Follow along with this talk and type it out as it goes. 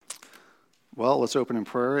Well, let's open in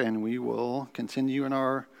prayer and we will continue in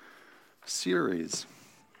our series.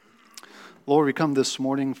 Lord, we come this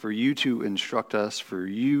morning for you to instruct us, for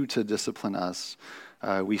you to discipline us.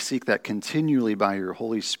 We seek that continually by your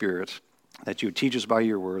Holy Spirit, that you teach us by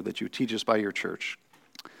your word, that you teach us by your church,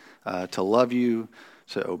 to love you,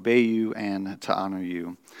 to obey you, and to honor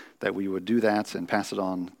you, that we would do that and pass it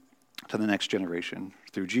on to the next generation.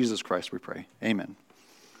 Through Jesus Christ we pray. Amen.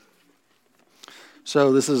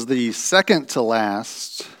 So this is the second to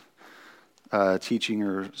last teaching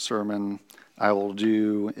or sermon I will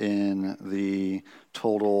do in the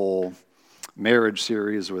total marriage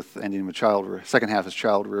series with ending with second half is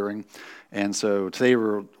Childrearing. And so today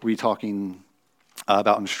we'll be talking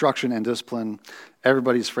about instruction and discipline,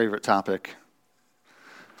 everybody's favorite topic.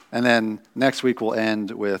 And then next week we'll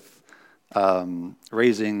end with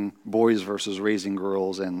raising boys versus raising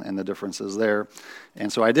girls and the differences there.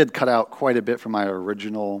 And so I did cut out quite a bit from my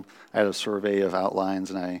original. I had a survey of outlines,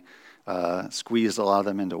 and I squeezed a lot of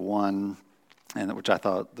them into one, and which I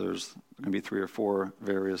thought there's going to be 3 or 4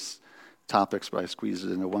 various topics, but I squeezed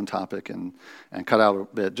it into one topic and cut out a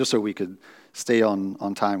bit just so we could stay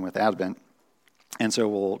on time with Advent. And so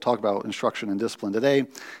we'll talk about instruction and discipline today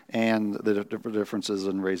and the differences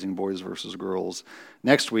in raising boys versus girls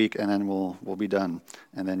next week, and then we'll be done.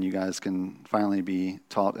 And then you guys can finally be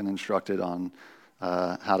taught and instructed on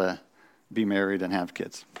how to be married and have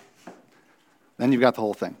kids. Then you've got the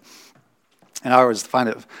whole thing. And I always find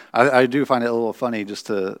it, I do find it a little funny just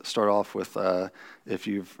to start off with, if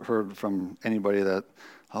you've heard from anybody that,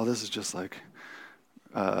 oh, this is just like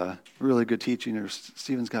really good teaching, or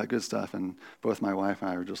Stephen's got good stuff, and both my wife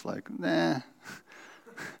and I are just like, nah,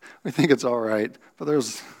 we think it's all right, but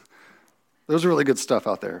there's really good stuff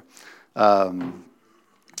out there.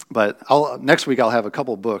 But next week I'll have a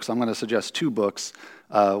couple books. I'm going to suggest 2 books,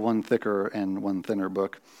 one thicker and one thinner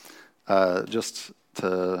book, just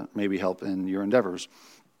to maybe help in your endeavors.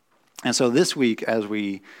 And so this week, as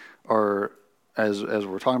we're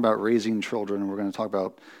talking about raising children, we're going to talk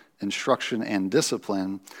about instruction and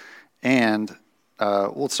discipline, and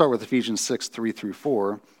we'll start with Ephesians 6, 3 through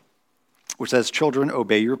 4, which says, "Children,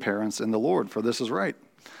 obey your parents in the Lord, for this is right."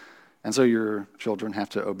 And so your children have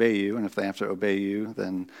to obey you, and if they have to obey you,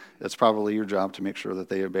 then it's probably your job to make sure that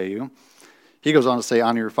they obey you. He goes on to say,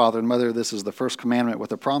 "Honor your father and mother. This is the first commandment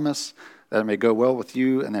with a promise, that it may go well with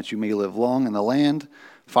you and that you may live long in the land.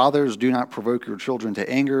 Fathers, do not provoke your children to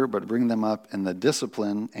anger, but bring them up in the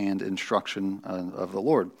discipline and instruction of the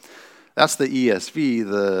Lord." That's the ESV.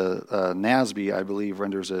 The NASB, I believe,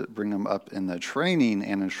 renders it, "bring them up in the training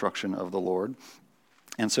and instruction of the Lord."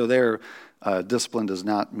 And so there, discipline does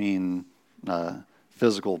not mean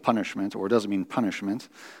physical punishment, or doesn't mean punishment.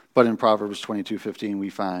 But in Proverbs 22:15, we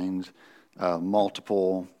find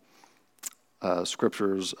multiple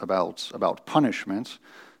scriptures about punishment.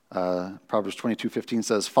 Proverbs 22:15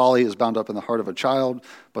 says, "Folly is bound up in the heart of a child,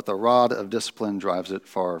 but the rod of discipline drives it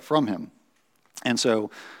far from him." And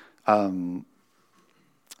so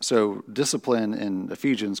discipline in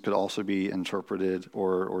Ephesians could also be interpreted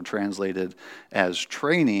or translated as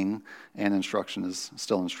training, and instruction is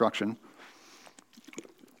still instruction.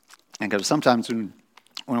 And because sometimes when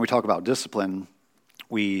we talk about discipline,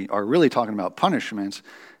 we are really talking about punishment,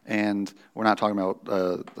 and we're not talking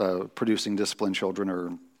about producing disciplined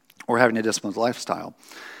children or having a disciplined lifestyle.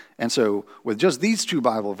 And so with just these 2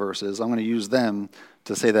 Bible verses, I'm going to use them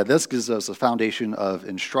to say that this gives us a foundation of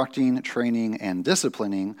instructing, training, and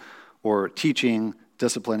disciplining, or teaching,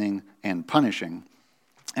 disciplining, and punishing.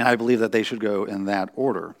 And I believe that they should go in that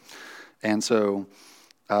order. And so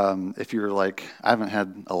if you're like, I haven't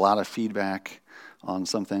had a lot of feedback on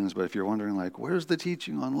some things, but if you're wondering, like, where's the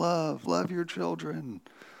teaching on love? Love your children.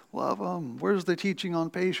 Love them. Where's the teaching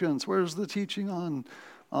on patience? Where's the teaching on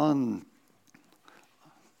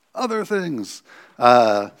other things?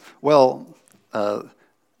 There's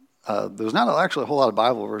not actually a whole lot of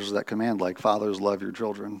Bible verses that command, like, fathers, love your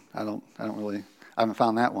children. I haven't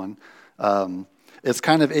found that one. It's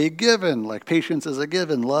kind of a given, like patience is a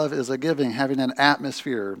given, love is a given, having an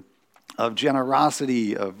atmosphere of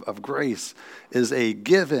generosity, of grace is a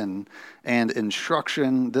given, and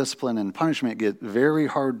instruction, discipline, and punishment get very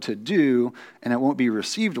hard to do, and it won't be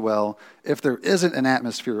received well if there isn't an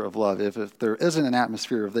atmosphere of love, if there isn't an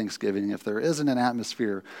atmosphere of thanksgiving, if there isn't an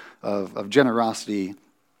atmosphere of generosity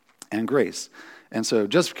and grace. And so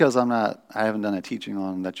just because I haven't done a teaching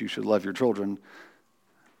on that you should love your children,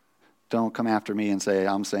 don't come after me and say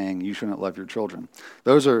I'm saying you shouldn't love your children.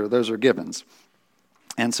 Those are givens.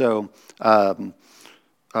 And so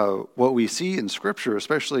what we see in Scripture,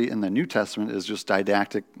 especially in the New Testament, is just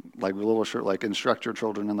didactic, like a little short, like instruct your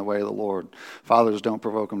children in the way of the Lord. Fathers, don't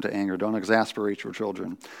provoke them to anger. Don't exasperate your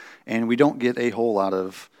children. And we don't get a whole lot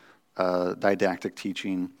of didactic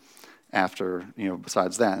teaching after,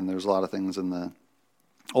 besides that. And there's a lot of things in the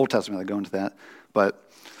Old Testament that go into that. But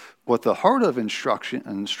what the heart of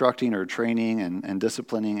instructing or training and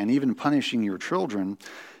disciplining and even punishing your children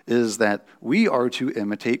is that we are to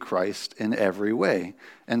imitate Christ in every way.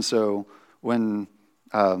 And so when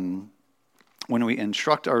we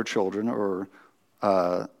instruct our children, or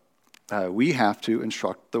we have to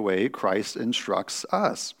instruct the way Christ instructs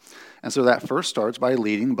us. And so that first starts by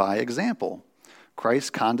leading by example.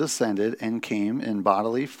 Christ condescended and came in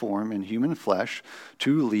bodily form in human flesh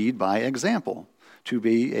to lead by example, to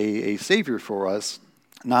be a savior for us,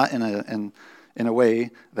 not in a way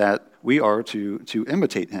that we are to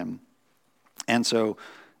imitate him. And so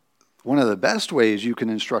one of the best ways you can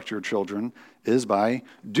instruct your children is by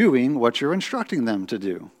doing what you're instructing them to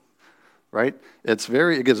do, right?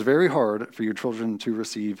 It gets very hard for your children to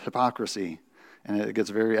receive hypocrisy, and it gets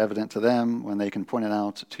very evident to them when they can point it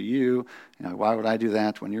out to you. Why would I do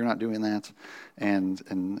that when you're not doing that?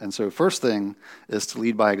 And so first thing is to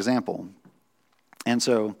lead by example. And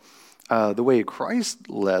so the way Christ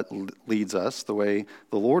leads us, the way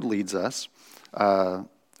the Lord leads us,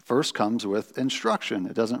 first comes with instruction.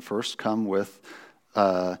 It doesn't first come with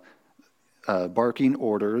barking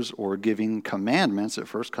orders or giving commandments. It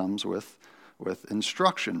first comes with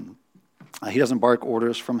instruction. He doesn't bark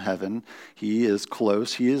orders from heaven. He is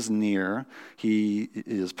close. He is near. He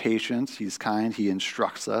is patient. He's kind. He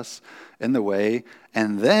instructs us in the way.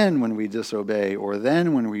 And then when we disobey, or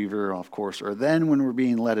then when we veer off course, or then when we're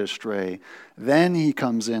being led astray, then he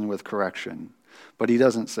comes in with correction. But he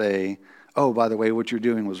doesn't say, oh, by the way, what you're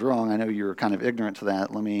doing was wrong. I know you're kind of ignorant to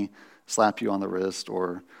that. Let me slap you on the wrist,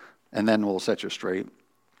 and then we'll set you straight.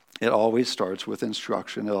 It always starts with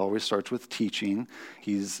instruction. It always starts with teaching.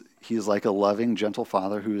 He's like a loving, gentle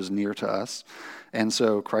father who is near to us. And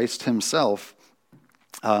so Christ himself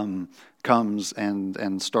comes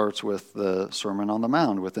and starts with the Sermon on the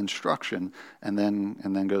Mount, with instruction, and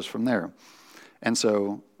then goes from there. And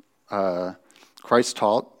so Christ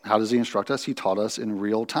taught. How does he instruct us? He taught us in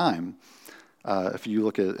real time. If you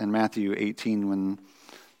look at in Matthew 18, when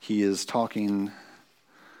he is talking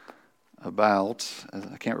about,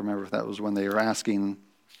 I can't remember if that was when they were asking,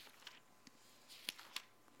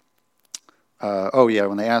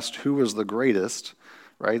 when they asked who was the greatest,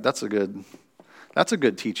 right? That's a good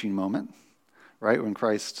teaching moment, right? When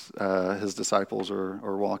Christ, his disciples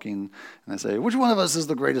are walking, and they say, which one of us is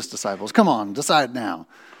the greatest disciples? Come on, decide now.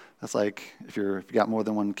 That's like if you got more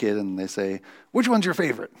than one kid and they say, which one's your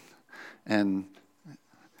favorite? And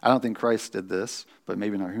I don't think Christ did this, but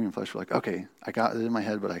maybe in our human flesh, we're like, okay, I got it in my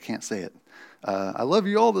head, but I can't say it. I love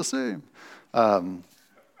you all the same.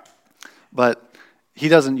 But he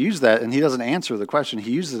doesn't use that, and he doesn't answer the question. He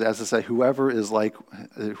uses it as to say, whoever is like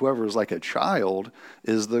a child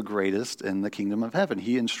is the greatest in the kingdom of heaven.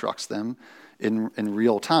 He instructs them in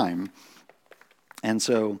real time. And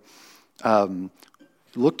so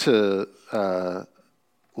look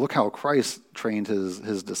how Christ trained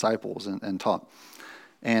his disciples and taught.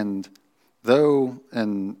 And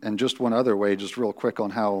just one other way, just real quick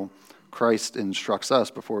on how Christ instructs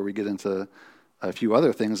us before we get into a few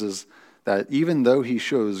other things, is that even though he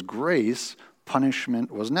shows grace,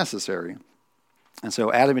 punishment was necessary. And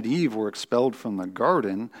so Adam and Eve were expelled from the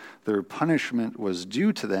garden. Their punishment was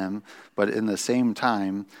due to them, but in the same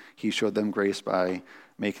time, he showed them grace by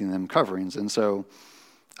making them coverings. And so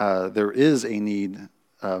there is a need.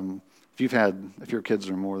 If your kids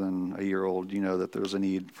are more than a year old, you know that there's a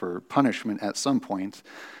need for punishment at some point,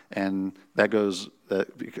 and that is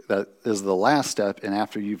the last step. And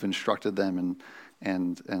after you've instructed them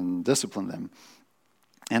and disciplined them,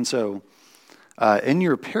 and so in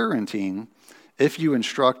your parenting, if you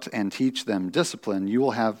instruct and teach them discipline, you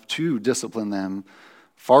will have to discipline them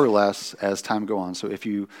far less as time goes on. So if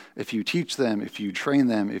you teach them, if you train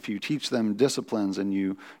them, if you teach them disciplines and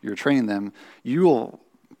you're training them, you will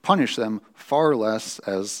punish them far less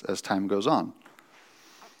as time goes on.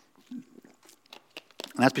 And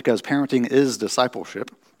that's because parenting is discipleship.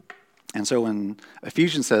 And so when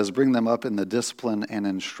Ephesians says, bring them up in the discipline and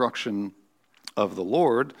instruction of the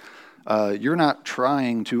Lord, you're not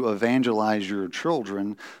trying to evangelize your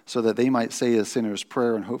children so that they might say a sinner's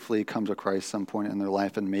prayer and hopefully come to Christ some point in their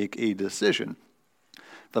life and make a decision.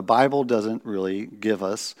 The Bible doesn't really give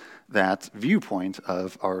us that viewpoint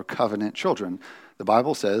of our covenant children. The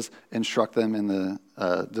Bible says, instruct them in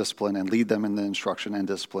the discipline and lead them in the instruction and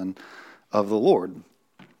discipline of the Lord.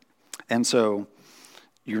 And so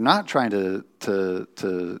you're not trying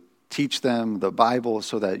to teach them the Bible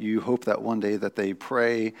so that you hope that one day that they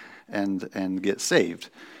pray and get saved.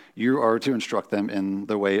 You are to instruct them in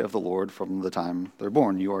the way of the Lord from the time they're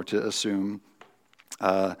born. You are to assume,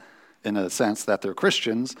 in a sense, that they're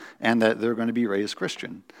Christians and that they're going to be raised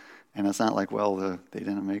Christian. And it's not like, well, they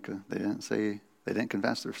didn't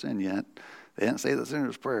confess their sin yet. They didn't say the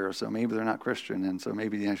sinner's prayer, so maybe they're not Christian, and so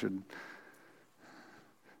maybe I should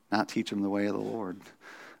not teach them the way of the Lord.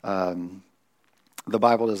 The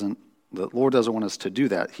Lord doesn't want us to do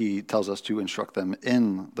that. He tells us to instruct them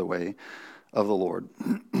in the way of the Lord.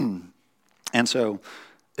 And so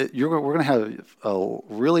we're going to have a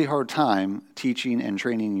really hard time teaching and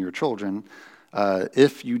training your children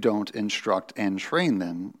if you don't instruct and train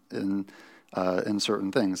them in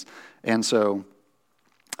certain things. And so,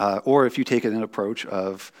 or if you take an approach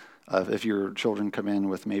of if your children come in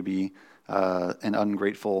with maybe an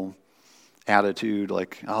ungrateful attitude,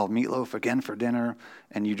 like, oh, meatloaf again for dinner,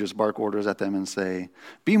 and you just bark orders at them and say,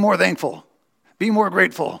 be more thankful, be more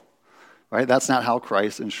grateful, right? That's not how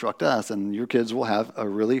Christ instructs us, and your kids will have a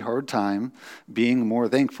really hard time being more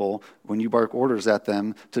thankful when you bark orders at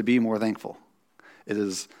them to be more thankful. It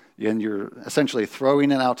is, and you're essentially throwing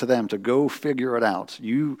it out to them to go figure it out.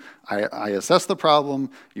 I assess the problem,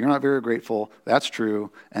 you're not very grateful, that's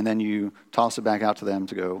true, and then you toss it back out to them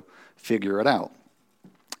to go figure it out.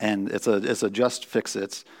 And it's a just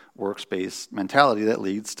fix-it works-based mentality that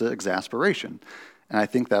leads to exasperation. And I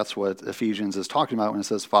think that's what Ephesians is talking about when it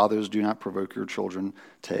says, fathers, do not provoke your children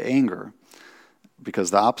to anger. Because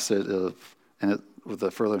the opposite with the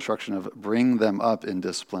further instruction of bring them up in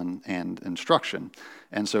discipline and instruction.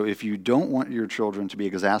 And so if you don't want your children to be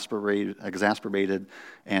exasperated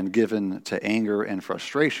and given to anger and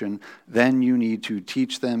frustration, then you need to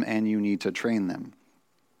teach them and you need to train them.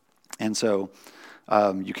 And so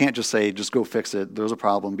you can't just say, just go fix it, there's a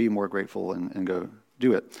problem, be more grateful, and go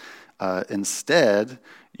do it. Instead,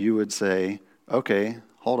 you would say, okay,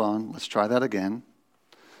 hold on, let's try that again.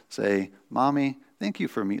 Say, Mommy, thank you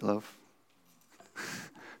for meatloaf.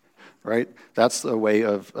 Right? That's a way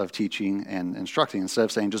of teaching and instructing. Instead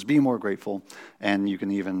of saying, just be more grateful, and you can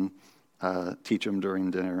even teach them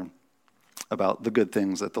during dinner about the good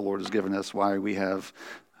things that the Lord has given us, why we have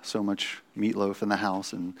so much meatloaf in the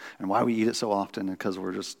house, and why we eat it so often, because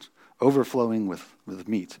we're just overflowing with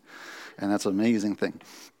meat. And that's an amazing thing.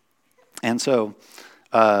 And so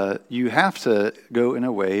you have to go in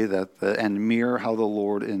a way and mirror how the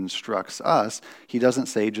Lord instructs us. He doesn't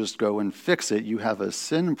say just go and fix it. You have a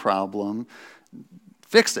sin problem,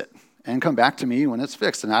 fix it, and come back to me when it's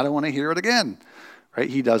fixed, and I don't want to hear it again. Right?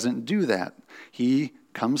 He doesn't do that. He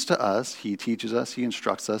comes to us, he teaches us, he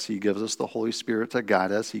instructs us, he gives us the Holy Spirit to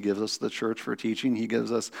guide us, he gives us the church for teaching, he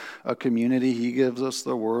gives us a community, he gives us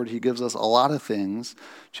the word, he gives us a lot of things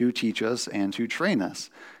to teach us and to train us.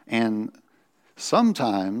 And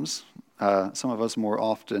sometimes, some of us more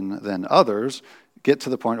often than others, get to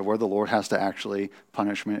the point of where the Lord has to actually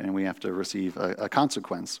punishment and we have to receive a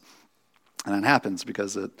consequence. And that happens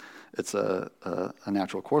because it's a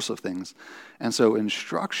natural course of things. And so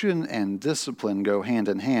instruction and discipline go hand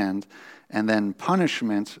in hand, and then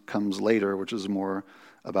punishment comes later, which is more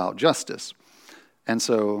about justice. And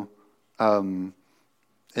so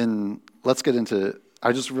let's get into,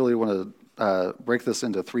 I just really want to break this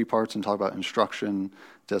into three parts and talk about instruction,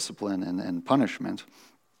 discipline, and punishment.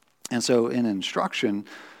 And so in instruction,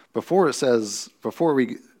 when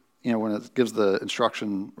it gives the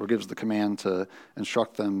instruction or gives the command to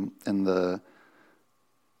instruct them in the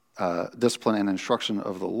discipline and instruction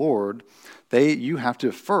of the Lord, you have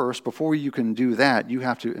to first, before you can do that, you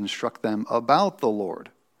have to instruct them about the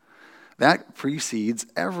Lord. That precedes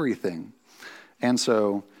everything. And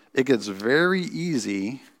so it gets very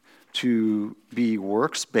easy to be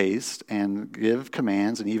works-based and give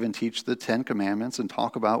commands and even teach the 10 Commandments and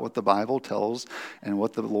talk about what the Bible tells and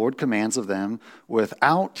what the Lord commands of them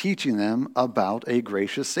without teaching them about a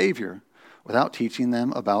gracious Savior, without teaching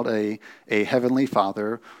them about a Heavenly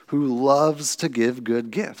Father who loves to give good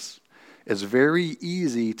gifts. It's very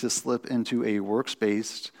easy to slip into a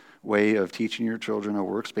works-based way of teaching your children, a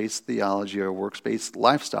works-based theology, or a works-based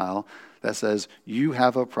lifestyle that says, you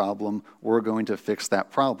have a problem, we're going to fix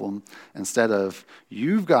that problem, instead of,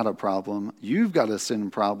 you've got a problem, you've got a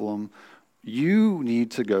sin problem, you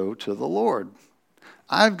need to go to the Lord.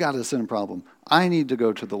 I've got a sin problem, I need to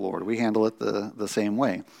go to the Lord. We handle it the same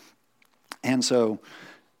way. And so,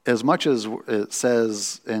 as much as it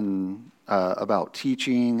says about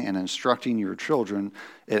teaching and instructing your children,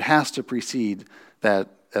 it has to precede that.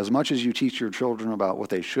 As much as you teach your children about what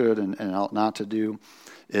they should and ought not to do,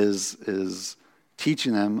 is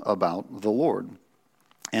teaching them about the Lord.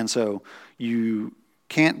 And so you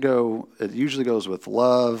can't go, it usually goes with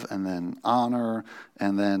love and then honor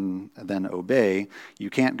and then obey. You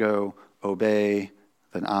can't go obey,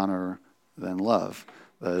 then honor, then love.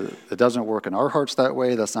 It doesn't work in our hearts that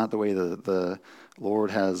way. That's not the way the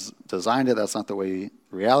Lord has designed it. That's not the way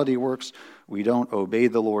reality works. We don't obey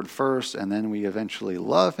the Lord first, and then we eventually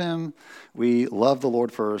love him. We love the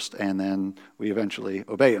Lord first, and then we eventually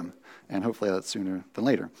obey him. And hopefully that's sooner than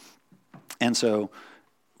later. And so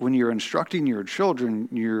when you're instructing your children,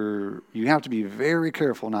 you have to be very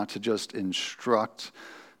careful not to just instruct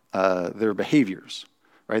their behaviors,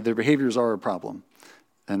 right? Their behaviors are a problem.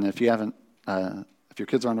 And if your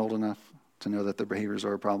kids aren't old enough to know that their behaviors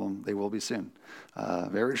are a problem, they will be soon,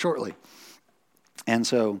 very shortly. And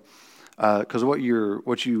so, because what you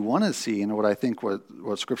want to see, and what I think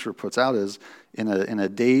what Scripture puts out is in a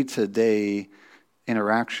day-to-day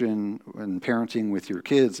interaction and parenting with your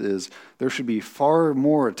kids, is there should be far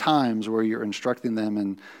more times where you're instructing them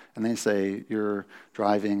and they say, you're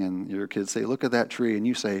driving and your kids say, look at that tree, and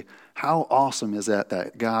you say, how awesome is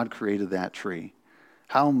that God created that tree?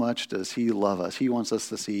 How much does he love us? He wants us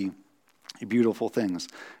to see beautiful things.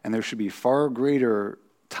 And there should be far greater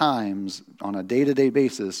times on a day-to-day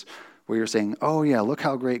basis where you're saying, oh yeah, look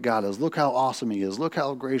how great God is. Look how awesome he is. Look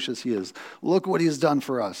how gracious he is. Look what he's done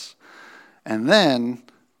for us. And then,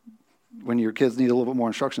 when your kids need a little bit more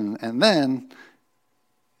instruction, and then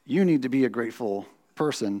you need to be a grateful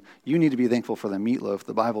person. You need to be thankful for the meatloaf.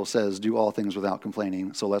 The Bible says, do all things without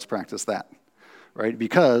complaining, so let's practice that. Right?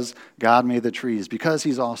 Because God made the trees, because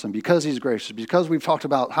he's awesome, because he's gracious, because we've talked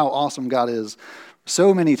about how awesome God is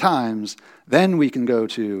so many times, then we can go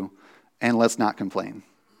to, and let's not complain.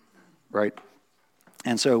 Right?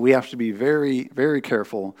 And so we have to be very, very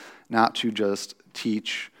careful not to just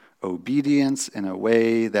teach obedience in a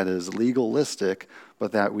way that is legalistic,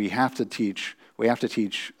 but that we have to teach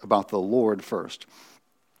about the Lord first.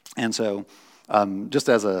 And so just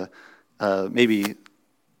as a maybe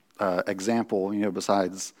example,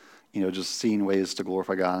 besides, just seeing ways to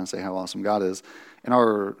glorify God and say how awesome God is, in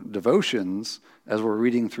our devotions, as we're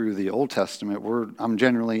reading through the Old Testament, I'm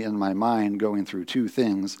generally in my mind going through two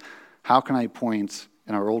things. How can I point,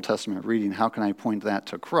 in our Old Testament reading, how can I point that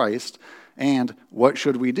to Christ, and what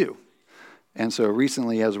should we do? And so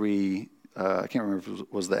recently, as I can't remember if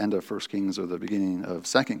it was the end of 1 Kings or the beginning of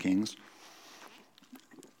 2 Kings,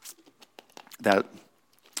 that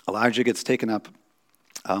Elijah gets taken up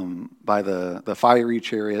by the fiery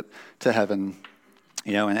chariot to heaven,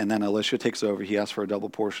 and then Elisha takes over. He asks for a double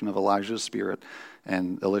portion of Elijah's spirit,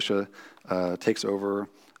 and Elisha takes over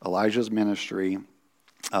Elijah's ministry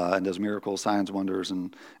and does miracles, signs, wonders,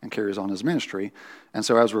 and carries on his ministry. And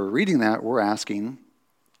so as we're reading that, we're asking,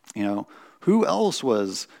 who else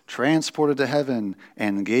was transported to heaven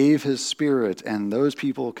and gave his spirit, and those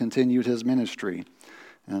people continued his ministry?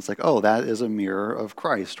 And it's like, oh, that is a mirror of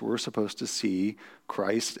Christ. We're supposed to see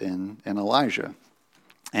Christ in Elijah.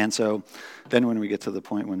 And so then when we get to the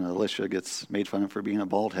point when Elisha gets made fun of for being a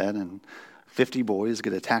bald head and 50 boys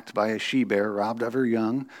get attacked by a she-bear, robbed of her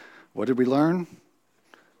young, what did we learn?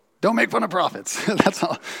 Don't make fun of prophets. That's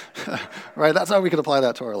how, right? That's how we could apply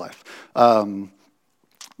that to our life.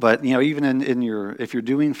 But even if you're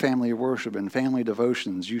doing family worship and family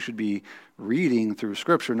devotions, you should be reading through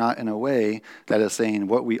Scripture not in a way that is saying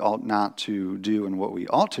what we ought not to do and what we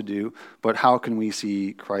ought to do, but how can we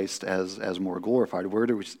see Christ as more glorified? Where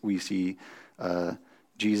do we see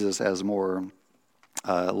Jesus as more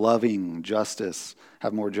loving,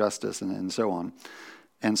 have more justice, and so on?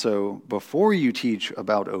 And so before you teach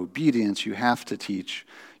about obedience, you have to teach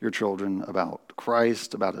your children about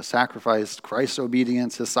Christ, about his sacrifice, Christ's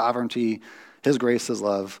obedience, his sovereignty, his grace, his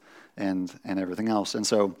love, and everything else. And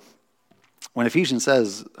so when Ephesians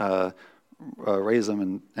says, raise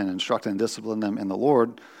them and instruct and discipline them in the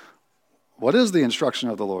Lord, what is the instruction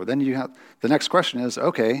of the Lord? Then the next question is,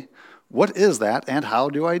 okay, what is that and how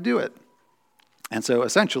do I do it? And so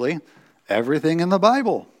essentially, everything in the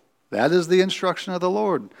Bible. That is the instruction of the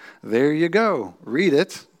Lord. There you go. Read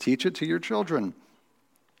it. Teach it to your children.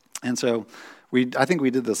 And so I think we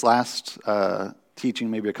did this last teaching,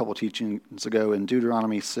 maybe a couple teachings ago, in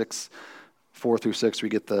Deuteronomy 6, 4 through 6. We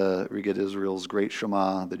get Israel's great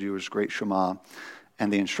Shema, the Jewish great Shema,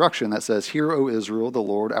 and the instruction that says, "Hear, O Israel, the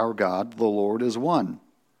Lord our God, the Lord is one.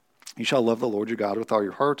 You shall love the Lord your God with all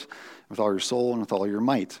your heart, with all your soul, and with all your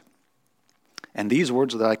might. And these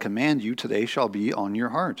words that I command you today shall be on your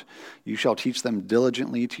heart. You shall teach them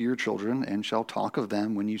diligently to your children, and shall talk of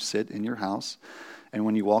them when you sit in your house, and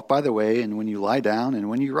when you walk by the way, and when you lie down, and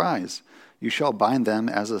when you rise. You shall bind them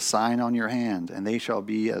as a sign on your hand, and they shall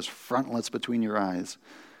be as frontlets between your eyes.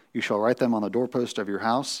 You shall write them on the doorpost of your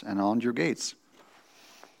house and on your gates.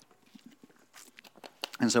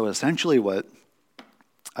 And so essentially what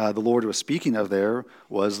the Lord was speaking of there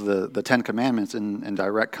was the Ten Commandments in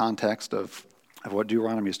direct context of what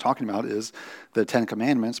Deuteronomy is talking about is the Ten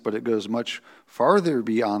Commandments, but it goes much farther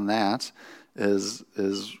beyond that is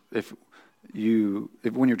if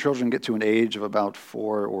when your children get to an age of about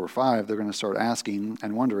 4 or 5, they're going to start asking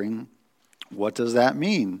and wondering, what does that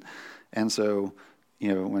mean? And so,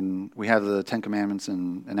 when we have the Ten Commandments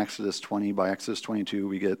in Exodus 20, by Exodus 22,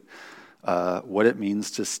 we get what it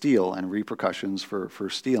means to steal and repercussions for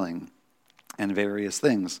stealing and various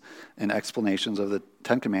things and explanations of the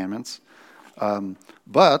Ten Commandments.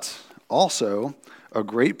 But also, a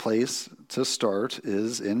great place to start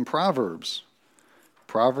is in Proverbs.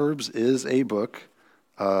 Proverbs is a book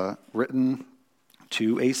written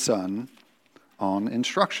to a son on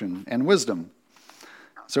instruction and wisdom.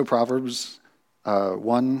 So Proverbs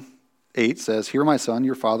 1:8 says, "Hear, my son,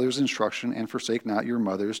 your father's instruction, and forsake not your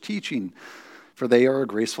mother's teaching, for they are a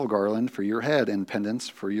graceful garland for your head and pendants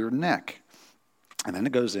for your neck." And then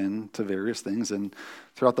it goes into various things. And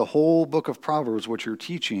throughout the whole book of Proverbs, what you're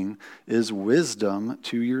teaching is wisdom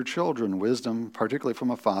to your children, wisdom particularly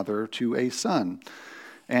from a father to a son.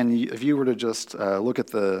 And if you were to just look at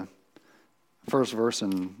the first verse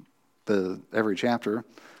in every chapter,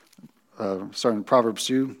 starting in Proverbs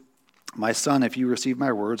 2, "My son, if you receive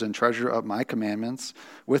my words and treasure up my commandments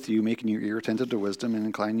with you, making your ear attentive to wisdom and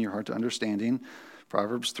inclining your heart to understanding."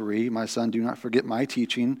 Proverbs 3, "My son, do not forget my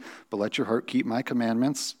teaching, but let your heart keep my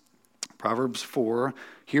commandments." Proverbs 4,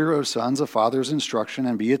 "Hear, O sons, a father's instruction,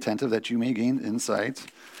 and be attentive that you may gain insight."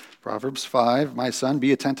 Proverbs 5, "My son,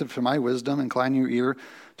 be attentive to my wisdom, incline your ear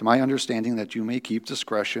to my understanding that you may keep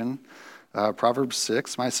discretion." Proverbs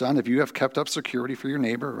 6, "My son, if you have kept up security for your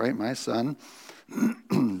neighbor," right, my son.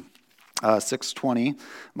 6:20,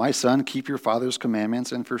 "My son, keep your father's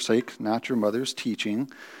commandments and forsake not your mother's teaching."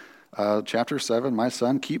 Chapter 7, "My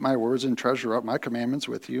son, keep my words and treasure up my commandments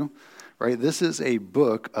with you." Right? This is a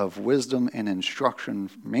book of wisdom and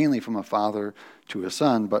instruction, mainly from a father to a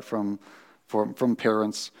son, but from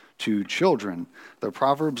parents to children. The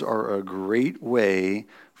Proverbs are a great way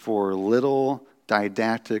for little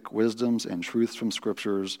didactic wisdoms and truths from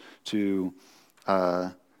scriptures to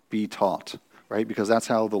be taught, right? Because that's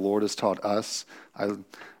how the Lord has taught us.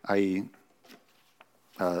 I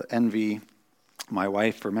envy my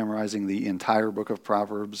wife for memorizing the entire book of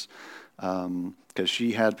Proverbs, because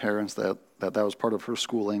she had parents that was part of her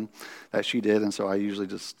schooling that she did, and so I usually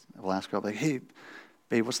just will ask her, like, "Hey,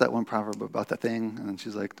 babe, what's that one proverb about that thing?" And then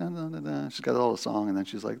she's like, "Da, da, da, da." She's got a little song, and then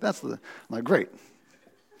she's like, I'm like, "Great,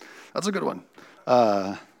 that's a good one."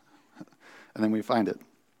 And then we find it.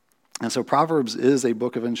 And so Proverbs is a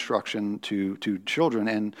book of instruction to children,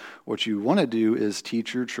 and what you want to do is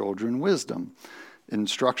teach your children wisdom.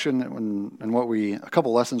 Instruction, and a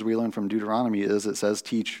couple lessons we learned from Deuteronomy is it says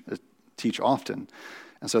teach often.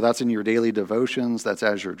 And so that's in your daily devotions, that's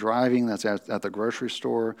as you're driving, that's at the grocery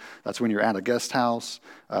store, that's when you're at a guest house,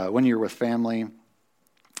 when you're with family,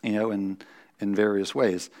 in various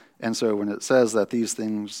ways. And so when it says that these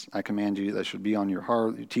things I command you that should be on your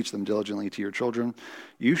heart, you teach them diligently to your children,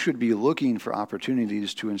 you should be looking for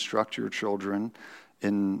opportunities to instruct your children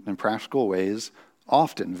in practical ways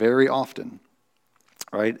often, very often.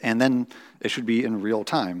 Right? And then it should be in real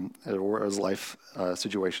time or as life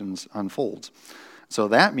situations unfold. So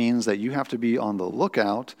that means that you have to be on the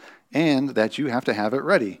lookout and that you have to have it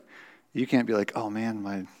ready. You can't be like, "Oh man,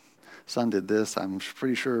 my son did this. I'm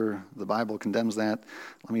pretty sure the Bible condemns that.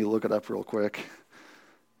 Let me look it up real quick.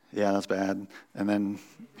 Yeah, that's bad. And then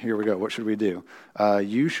here we go. What should we do?"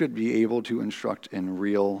 You should be able to instruct in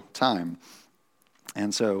real time.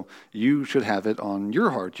 And so you should have it on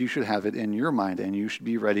your heart. You should have it in your mind, and you should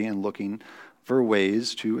be ready and looking for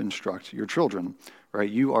ways to instruct your children, right?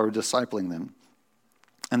 You are discipling them.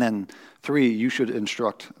 And then 3, you should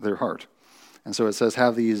instruct their heart. And so it says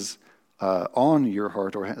have these on your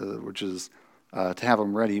heart, which is to have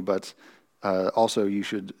them ready, but also you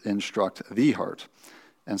should instruct the heart.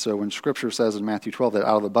 And so when Scripture says in Matthew 12 that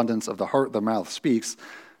out of the abundance of the heart the mouth speaks,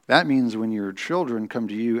 that means when your children come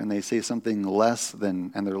to you and they say something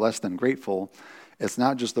and they're less than grateful, it's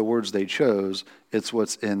not just the words they chose, it's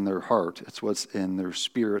what's in their heart. It's what's in their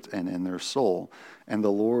spirit and in their soul. And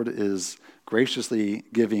the Lord is graciously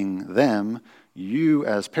giving them, you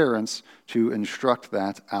as parents, to instruct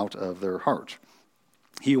that out of their heart.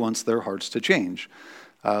 He wants their hearts to change.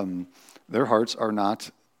 Their hearts are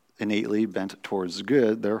not innately bent towards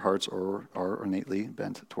good. Their hearts are innately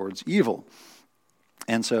bent towards evil.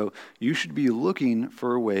 And so you should be looking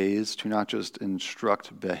for ways to not just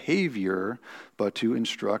instruct behavior, but to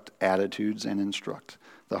instruct attitudes and instruct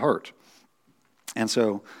the heart. And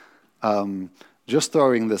so just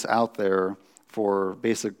throwing this out there for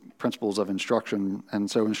basic principles of instruction.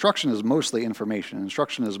 And so instruction is mostly information.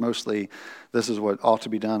 Instruction is mostly, this is what ought to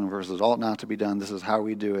be done versus ought not to be done. This is how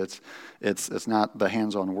we do it. It's not the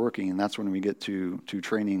hands-on working, and that's when we get to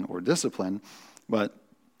training or discipline. But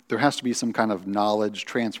there has to be some kind of knowledge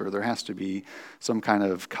transfer. There has to be some kind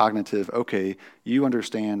of cognitive, okay, you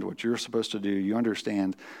understand what you're supposed to do. You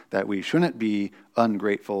understand that we shouldn't be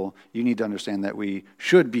ungrateful. You need to understand that we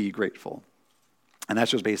should be grateful. And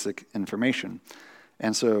that's just basic information.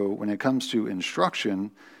 And so when it comes to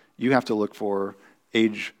instruction, you have to look for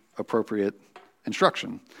age-appropriate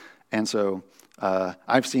instruction. And so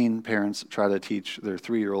I've seen parents try to teach their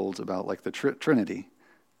 3-year-olds about like the Trinity,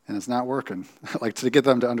 and it's not working. Like to get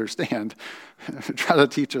them to understand, try to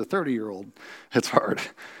teach a 30-year-old, it's hard.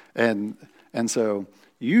 And so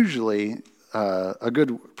usually a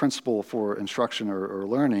good principle for instruction or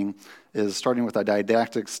learning is starting with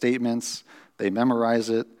didactic statements. They memorize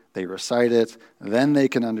it, they recite it, then they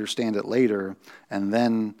can understand it later, and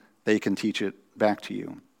then they can teach it back to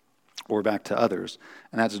you or back to others.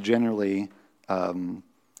 And that's generally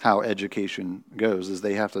how education goes, is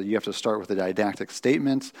you have to start with a didactic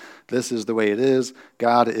statement. This is the way it is.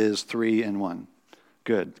 God is 3 in 1.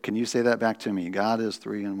 Good. Can you say that back to me? God is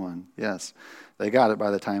 3 in 1. Yes. They got it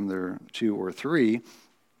by the time they're 2 or 3.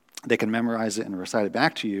 They can memorize it and recite it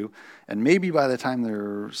back to you. And maybe by the time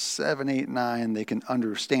they're 7, 8, 9, they can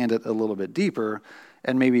understand it a little bit deeper.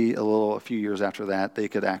 And maybe a few years after that, they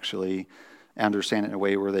could actually understand it in a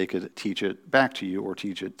way where they could teach it back to you or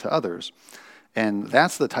teach it to others. And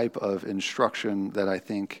that's the type of instruction that I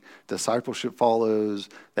think discipleship follows,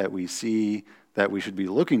 that we see, that we should be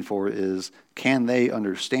looking for is, can they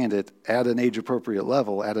understand it at an age-appropriate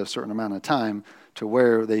level at a certain amount of time to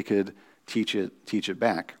where they could teach it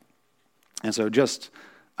back. And so just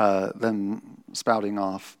them spouting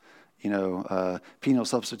off, penal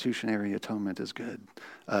substitutionary atonement is good,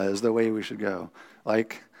 is the way we should go.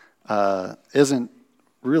 Isn't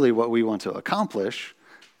really what we want to accomplish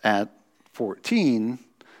at 14,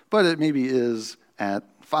 but it maybe is at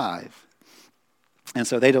 5. And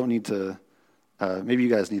so they don't need to, maybe you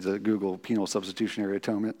guys need to Google penal substitutionary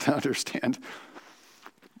atonement to understand.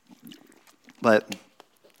 But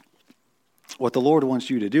what the Lord wants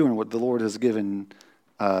you to do and what the Lord has given,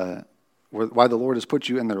 why the Lord has put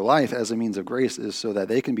you in their life as a means of grace is so that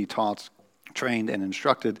they can be taught, trained, and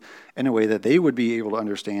instructed in a way that they would be able to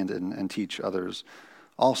understand and teach others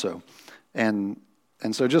also. And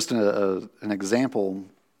so just an example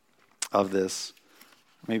of this,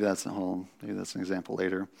 maybe that's an example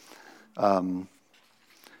later.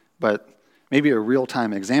 But maybe a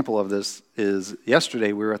real-time example of this is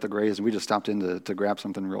yesterday we were at the Grays and we just stopped in to grab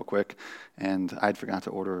something real quick, and I'd forgot to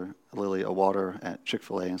order Lily a water at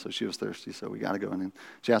Chick-fil-A, and so she was thirsty, so we got to go in. And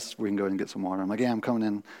she asked if we can go in and get some water. I'm like, yeah, I'm coming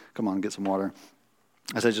in. Come on, get some water.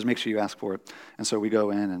 I said, just make sure you ask for it. And so we go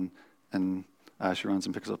in, and she runs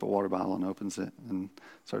and picks up a water bottle and opens it and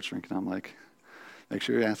starts drinking. I'm like, make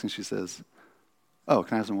sure you're asking. She says, oh,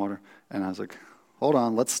 can I have some water? And I was like, hold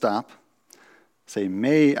on, let's stop. Say,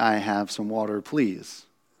 may I have some water, please?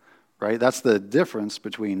 Right? That's the difference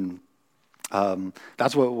between,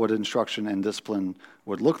 that's what instruction and discipline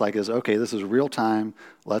would look like is, okay, this is real time.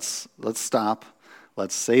 Let's stop.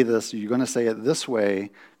 Let's say this. You're going to say it this way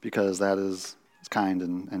because that is kind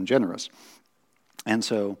and generous. And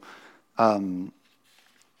so,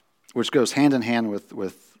 which goes hand in hand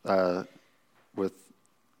with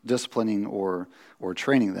disciplining or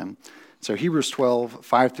training them. So Hebrews 12,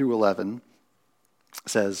 5 through 11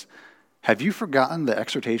 says, have you forgotten the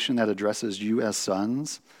exhortation that addresses you as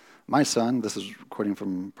sons? My son, this is quoting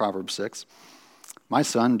from Proverbs 6, my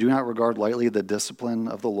son, do not regard lightly the discipline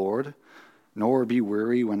of the Lord, nor be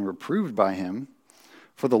weary when reproved by him,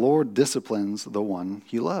 for the Lord disciplines the one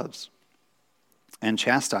he loves and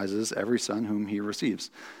chastises every son whom he receives.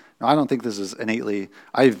 Now, I don't think this is innately,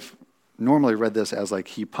 I've normally read this as like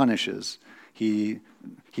he punishes. He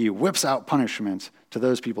whips out punishment to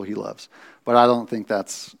those people he loves. But I don't think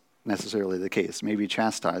that's necessarily the case. Maybe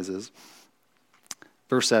chastises.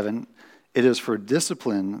 Verse 7, it is for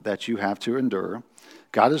discipline that you have to endure.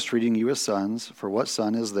 God is treating you as sons, for what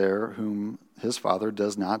son is there whom his father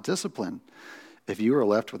does not discipline? If you are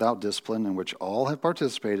left without discipline in which all have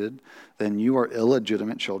participated, then you are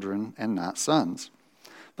illegitimate children and not sons.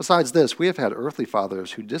 Besides this, we have had earthly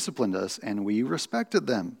fathers who disciplined us, and we respected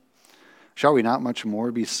them. Shall we not much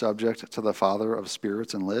more be subject to the Father of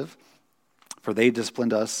spirits and live? For they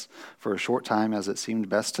disciplined us for a short time as it seemed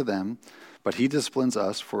best to them, but he disciplines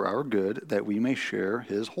us for our good, that we may share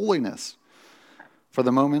his holiness. For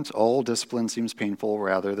the moment, all discipline seems painful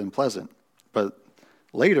rather than pleasant, but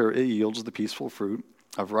later it yields the peaceful fruit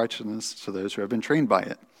of righteousness to those who have been trained by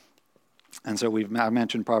it. And so I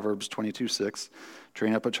mentioned Proverbs 22:6,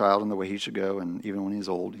 train up a child in the way he should go, and even when he's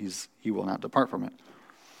old, he will not depart from it.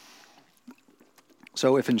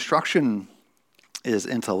 So if instruction is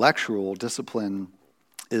intellectual, discipline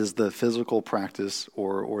is the physical practice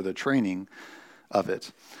or the training of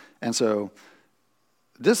it. And so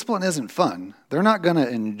discipline isn't fun. They're not going to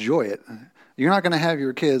enjoy it. You're not going to have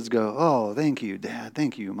your kids go, oh, thank you, Dad,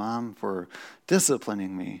 thank you, Mom, for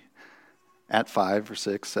disciplining me. At 5 or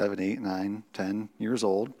 6, 7, 8, 9, 10 years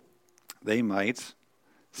old, they might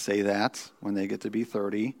say that when they get to be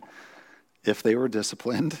 30, if they were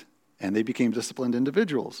disciplined and they became disciplined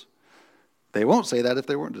individuals. They won't say that if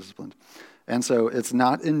they weren't disciplined. And so it's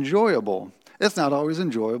not enjoyable. It's not always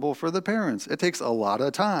enjoyable for the parents. It takes a lot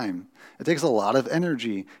of time. It takes a lot of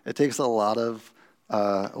energy. It takes a lot of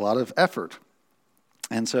effort.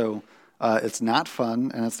 And so it's not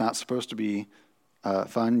fun, and it's not supposed to be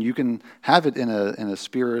fun. You can have it in a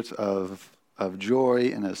spirit of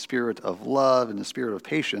joy, in a spirit of love, in a spirit of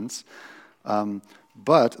patience.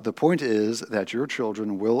 But the point is that your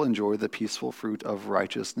children will enjoy the peaceful fruit of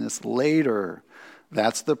righteousness later.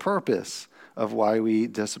 That's the purpose of why we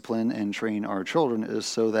discipline and train our children, is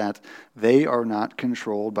so that they are not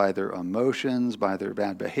controlled by their emotions, by their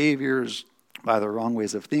bad behaviors, by their wrong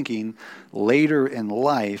ways of thinking later in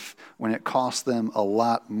life when it costs them a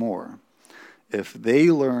lot more. If they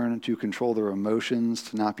learn to control their emotions,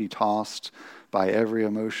 to not be tossed by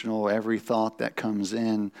every thought that comes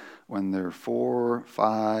in when they're 4,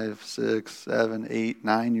 5, 6, 7, 8,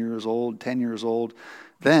 9 years old, 10 years old,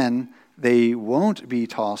 then they won't be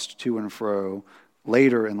tossed to and fro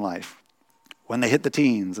later in life. When they hit the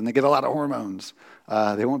teens and they get a lot of hormones,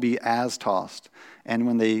 they won't be as tossed. And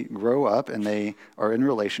when they grow up and they are in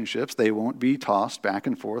relationships, they won't be tossed back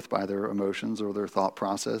and forth by their emotions or their thought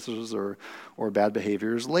processes or bad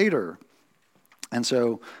behaviors later. And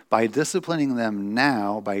so by disciplining them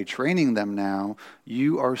now, by training them now,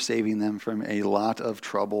 you are saving them from a lot of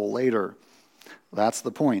trouble later. That's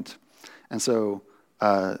the point. And so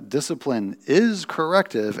discipline is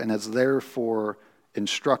corrective and it's therefore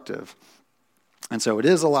instructive. And so it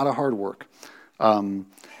is a lot of hard work. And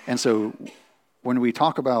so when we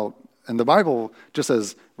talk about, and the Bible just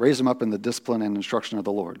says, raise them up in the discipline and instruction of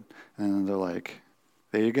the Lord. And they're like,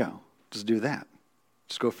 there you go. Just do that.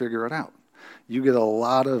 Just go figure it out. You get a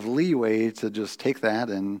lot of leeway to just take that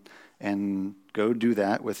and go do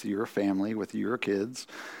that with your family, with your kids.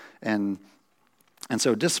 And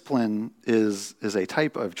so discipline is a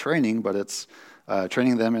type of training, but it's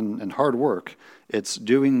training them in hard work. It's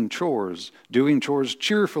doing chores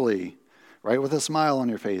cheerfully, right, with a smile on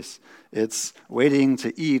your face. It's waiting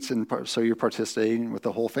to eat, and so you're participating with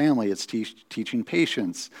the whole family. It's teaching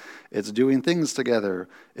patience. It's doing things together.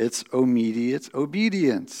 It's immediate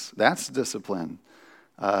obedience. That's discipline.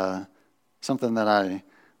 Something that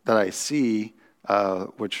I see,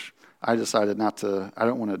 which I decided not to. I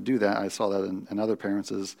don't want to do that. I saw that in other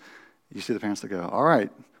parents. Is you see the parents that go, all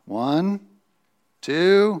right, 1,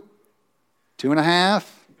 2, 2.5,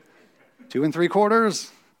 2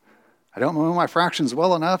 3/4. I don't know my fractions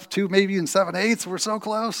well enough. 2 maybe and 7/8. We're so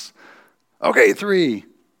close. Okay, 3.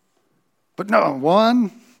 But no,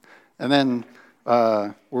 1. And then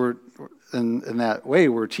we're in that way,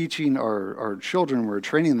 we're teaching our children, we're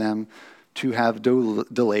training them to have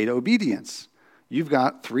delayed obedience. You've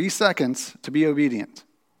got 3 seconds to be obedient.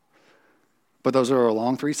 But those are a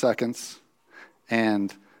long 3 seconds.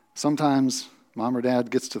 And sometimes mom or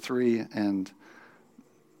dad gets to 3 and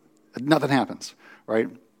nothing happens, right?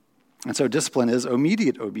 And so discipline is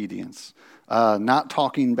immediate obedience, not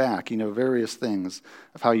talking back, various things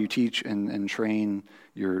of how you teach and train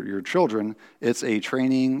your children. It's a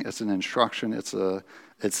training, it's an instruction,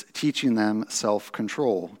 it's teaching them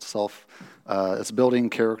self-control, it's building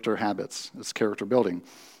character habits, it's character building.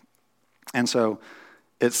 And so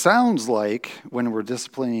it sounds like when we're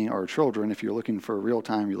disciplining our children, if you're looking for real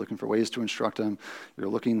time, you're looking for ways to instruct them, you're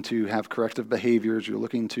looking to have corrective behaviors, you're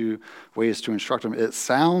looking to ways to instruct them, it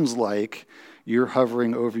sounds like you're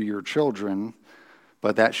hovering over your children,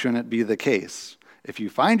 but that shouldn't be the case. If you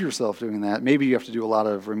find yourself doing that, maybe you have to do a lot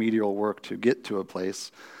of remedial work to get to a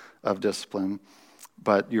place of discipline,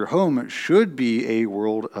 but your home should be a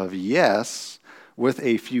world of yes with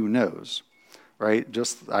a few no's, right?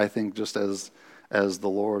 I think just as the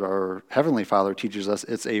Lord, our Heavenly Father, teaches us,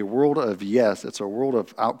 it's a world of yes. It's a world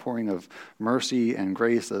of outpouring of mercy and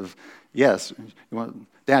grace, of Yes.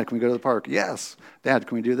 Dad, can we go to the park? Yes. Dad,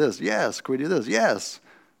 can we do this? Yes. Can we do this? Yes.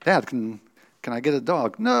 Dad, can I get a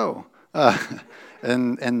dog? No.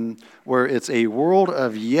 And where it's a world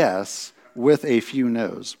of yes with a few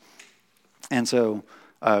no's. And so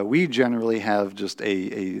we generally have just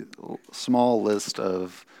a small list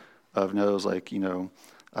of no's, like,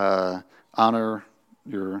 honor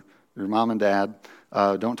your mom and dad,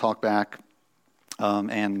 don't talk back,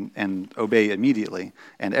 and obey immediately.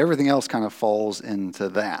 And everything else kind of falls into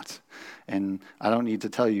that. And I don't need to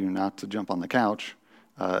tell you not to jump on the couch.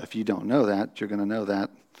 If you don't know that, you're going to know that,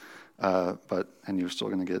 and you're still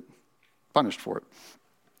going to get punished for it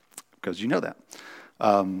because you know that.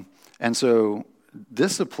 And so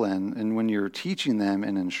discipline, and when you're teaching them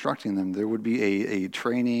and instructing them, there would be a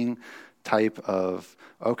training type of,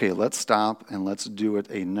 okay, let's stop and let's do it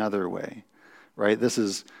another way, right? This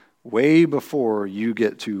is way before you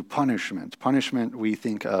get to punishment. Punishment, we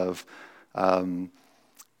think of, at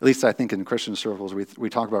least I think in Christian circles, we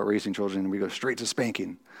talk about raising children and we go straight to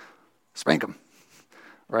spanking. Spank them,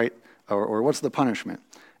 right? Or what's the punishment?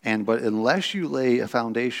 But unless you lay a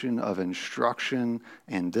foundation of instruction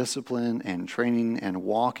and discipline and training and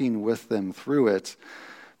walking with them through it,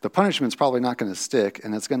 the punishment's probably not going to stick,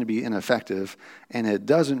 and it's going to be ineffective, and it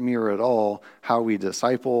doesn't mirror at all how we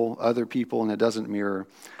disciple other people, and it doesn't mirror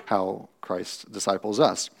how Christ disciples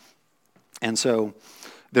us. And so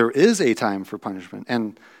there is a time for punishment.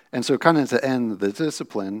 And so kind of to end the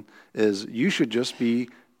discipline is you should just be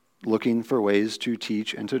looking for ways to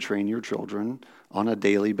teach and to train your children on a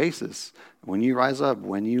daily basis. When you rise up,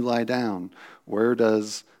 when you lie down, where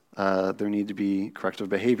does there need to be corrective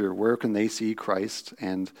behavior? Where can they see Christ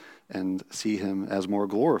and see him as more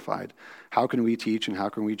glorified? How can we teach and how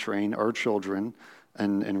can we train our children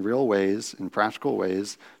in real ways, in practical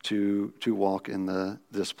ways, to walk in the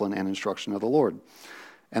discipline and instruction of the Lord?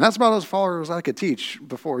 And that's about as far as I could teach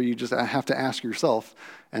before you just have to ask yourself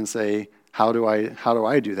and say, how do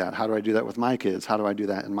I do that? How do I do that with my kids? How do I do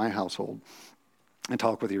that in my household? And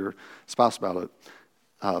talk with your spouse about it,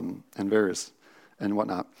 and various and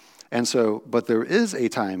whatnot. And so, but there is a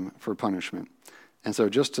time for punishment. And so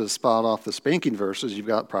just to spot off the spanking verses, you've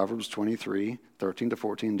got Proverbs 23, 13 to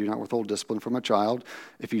 14, do not withhold discipline from a child.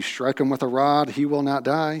 If you strike him with a rod, he will not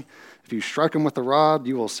die. If you strike him with the rod,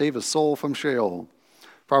 you will save his soul from Sheol.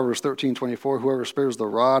 Proverbs 13, 24, whoever spares the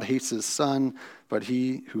rod hates his son, but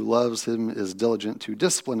he who loves him is diligent to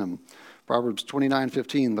discipline him. Proverbs 29,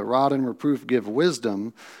 15, the rod and reproof give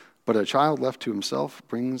wisdom, but a child left to himself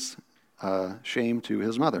brings shame to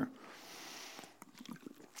his mother.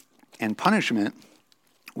 And punishment,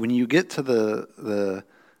 when you get to the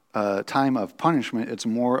time of punishment, it's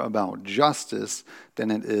more about justice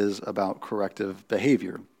than it is about corrective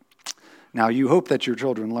behavior. Now, you hope that your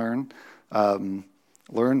children learn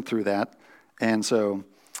through that. And so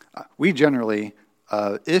we generally,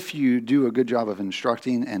 if you do a good job of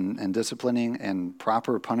instructing and disciplining and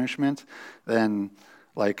proper punishment, then,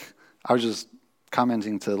 like, I was just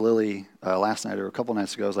commenting to Lily last night or a couple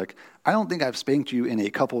nights ago, I was like, I don't think I've spanked you in a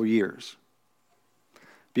couple years.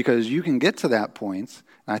 Because you can get to that point,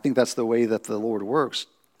 and I think that's the way that the Lord works,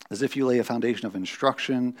 is if you lay a foundation of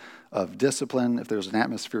instruction, of discipline, if there's an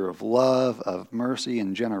atmosphere of love, of mercy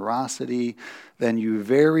and generosity, then you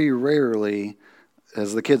very rarely,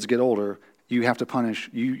 as the kids get older, you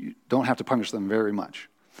don't have to punish them very much.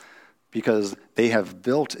 Because they have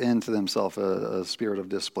built into themselves a spirit of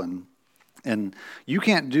discipline. And you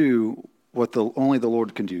can't do what only the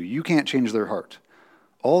Lord can do. You can't change their heart.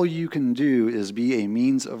 All you can do is be a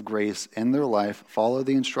means of grace in their life, follow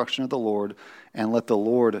the instruction of the Lord, and let the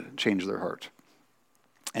Lord change their heart.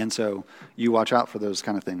 And so you watch out for those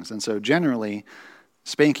kind of things. And so generally,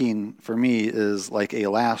 spanking for me is like a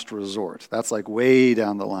last resort. That's like way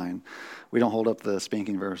down the line. We don't hold up the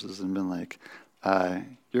spanking verses and been like,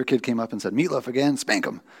 your kid came up and said, meatloaf again, spank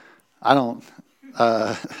him. I don't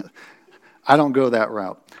go that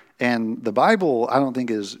route. And the Bible, I don't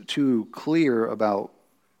think, is too clear about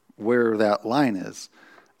where that line is,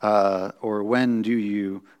 or when do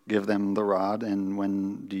you give them the rod and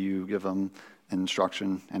when do you give them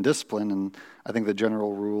instruction and discipline. And I think the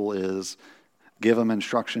general rule is give them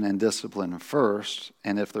instruction and discipline first,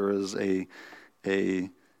 and if there is a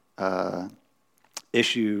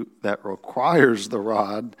issue that requires the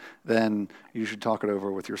rod, then you should talk it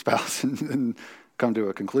over with your spouse and come to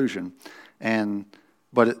a conclusion.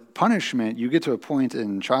 But punishment, you get to a point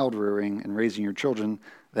in child rearing and raising your children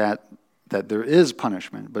that there is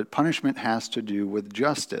punishment, but punishment has to do with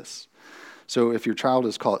justice. So if your child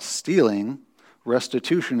is caught stealing,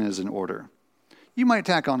 restitution is in order. You might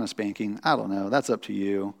tack on a spanking. I don't know. That's up to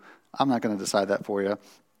you. I'm not going to decide that for you.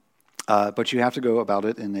 But you have to go about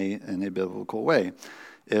it in a biblical way.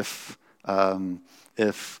 If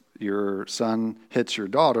your son hits your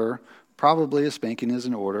daughter, probably a spanking is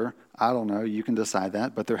in order. I don't know, you can decide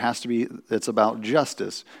that, but it's about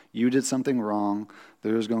justice. You did something wrong,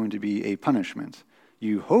 there's going to be a punishment.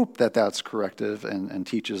 You hope that that's corrective and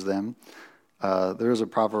teaches them. There is a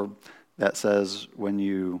proverb that says when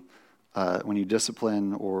you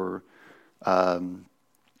discipline or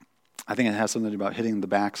I think it has something about hitting the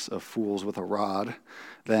backs of fools with a rod,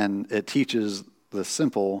 then it teaches the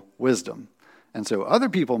simple wisdom. And so other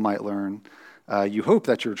people might learn, you hope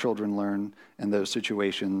that your children learn in those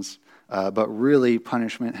situations, but really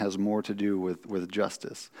punishment has more to do with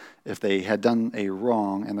justice. If they had done a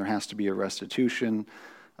wrong and there has to be a restitution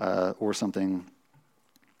or something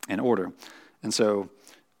in order. And so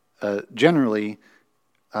generally,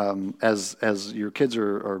 as your kids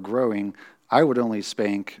are growing, I would only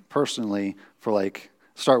spank personally for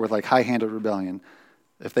start with high-handed rebellion.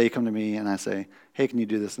 If they come to me and I say, hey, can you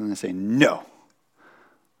do this? And they say, no.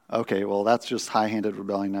 Okay, well, that's just high-handed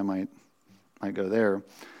rebellion. I might go there.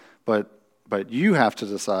 But you have to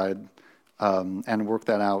decide and work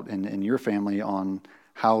that out in your family on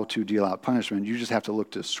how to deal out punishment. You just have to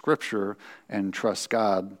look to Scripture and trust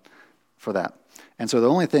God for that. And so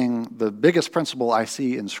the biggest principle I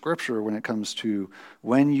see in Scripture when it comes to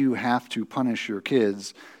when you have to punish your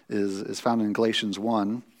kids is found in Galatians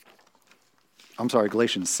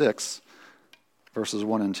 6, verses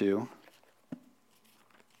 1 and 2.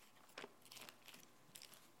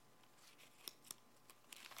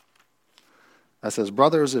 That says,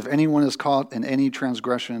 brothers, if anyone is caught in any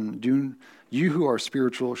transgression, you who are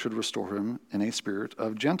spiritual should restore him in a spirit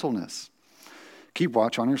of gentleness. Keep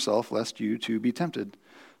watch on yourself, lest you too be tempted.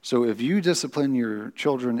 So if you discipline your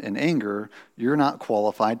children in anger, you're not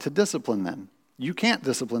qualified to discipline them. You can't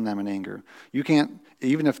discipline them in anger. You can't,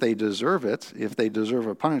 even if they deserve it, if they deserve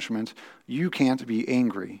a punishment, you can't be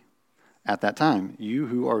angry at that time. You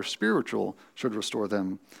who are spiritual should restore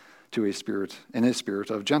them to a spirit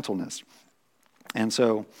of gentleness. And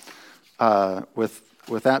so with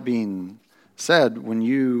that being said, when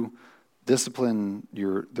you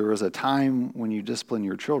there is a time when you discipline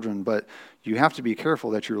your children, but you have to be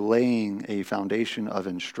careful that you're laying a foundation of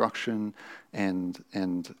instruction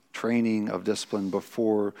and training of discipline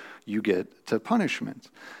before you get to punishment.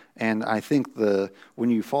 And I think when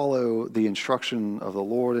you follow the instruction of the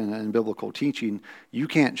Lord and biblical teaching, you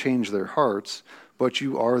can't change their hearts, but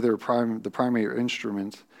you are the primary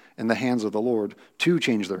instrument in the hands of the Lord to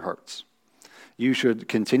change their hearts. You should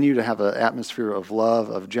continue to have an atmosphere of love,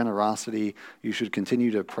 of generosity. You should continue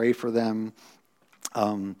to pray for them.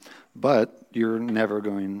 But you're never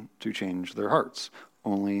going to change their hearts.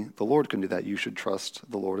 Only the Lord can do that. You should trust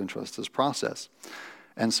the Lord and trust His process.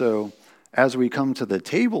 And so as we come to the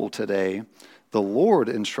table today, the Lord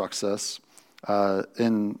instructs us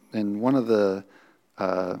in one of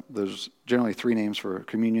there's generally three names for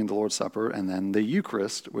communion, the Lord's Supper, and then the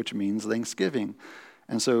Eucharist, which means Thanksgiving.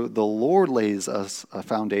 And so the Lord lays us a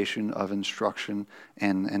foundation of instruction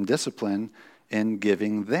and discipline in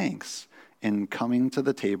giving thanks, in coming to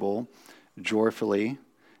the table joyfully,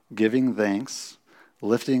 giving thanks,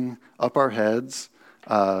 lifting up our heads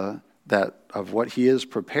that of what He has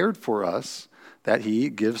prepared for us, that He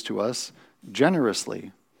gives to us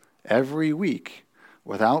generously. Every week,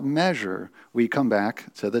 without measure, we come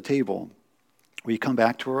back to the table. We come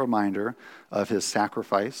back to a reminder of His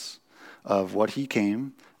sacrifice, of what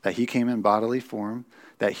that He came in bodily form,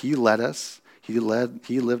 that He led us. He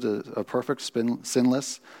lived a perfect,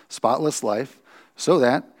 sinless, spotless life so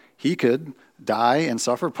that He could die and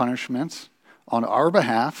suffer punishment on our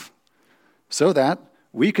behalf so that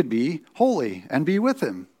we could be holy and be with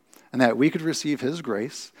Him, and that we could receive His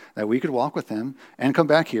grace, that we could walk with Him and come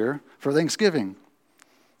back here for Thanksgiving.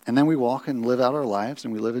 And then we walk and live out our lives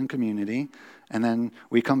and we live in community, and then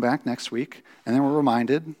we come back next week and then we're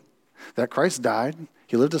reminded that Christ died,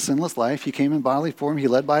 He lived a sinless life, He came in bodily form, He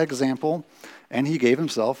led by example, and He gave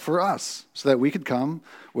Himself for us so that we could come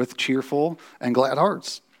with cheerful and glad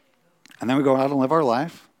hearts. And then we go out and live our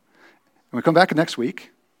life, and we come back next week,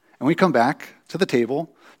 and we come back to the table,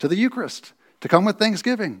 to the Eucharist, to come with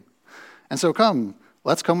thanksgiving. And so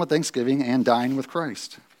let's come with thanksgiving and dine with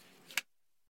Christ.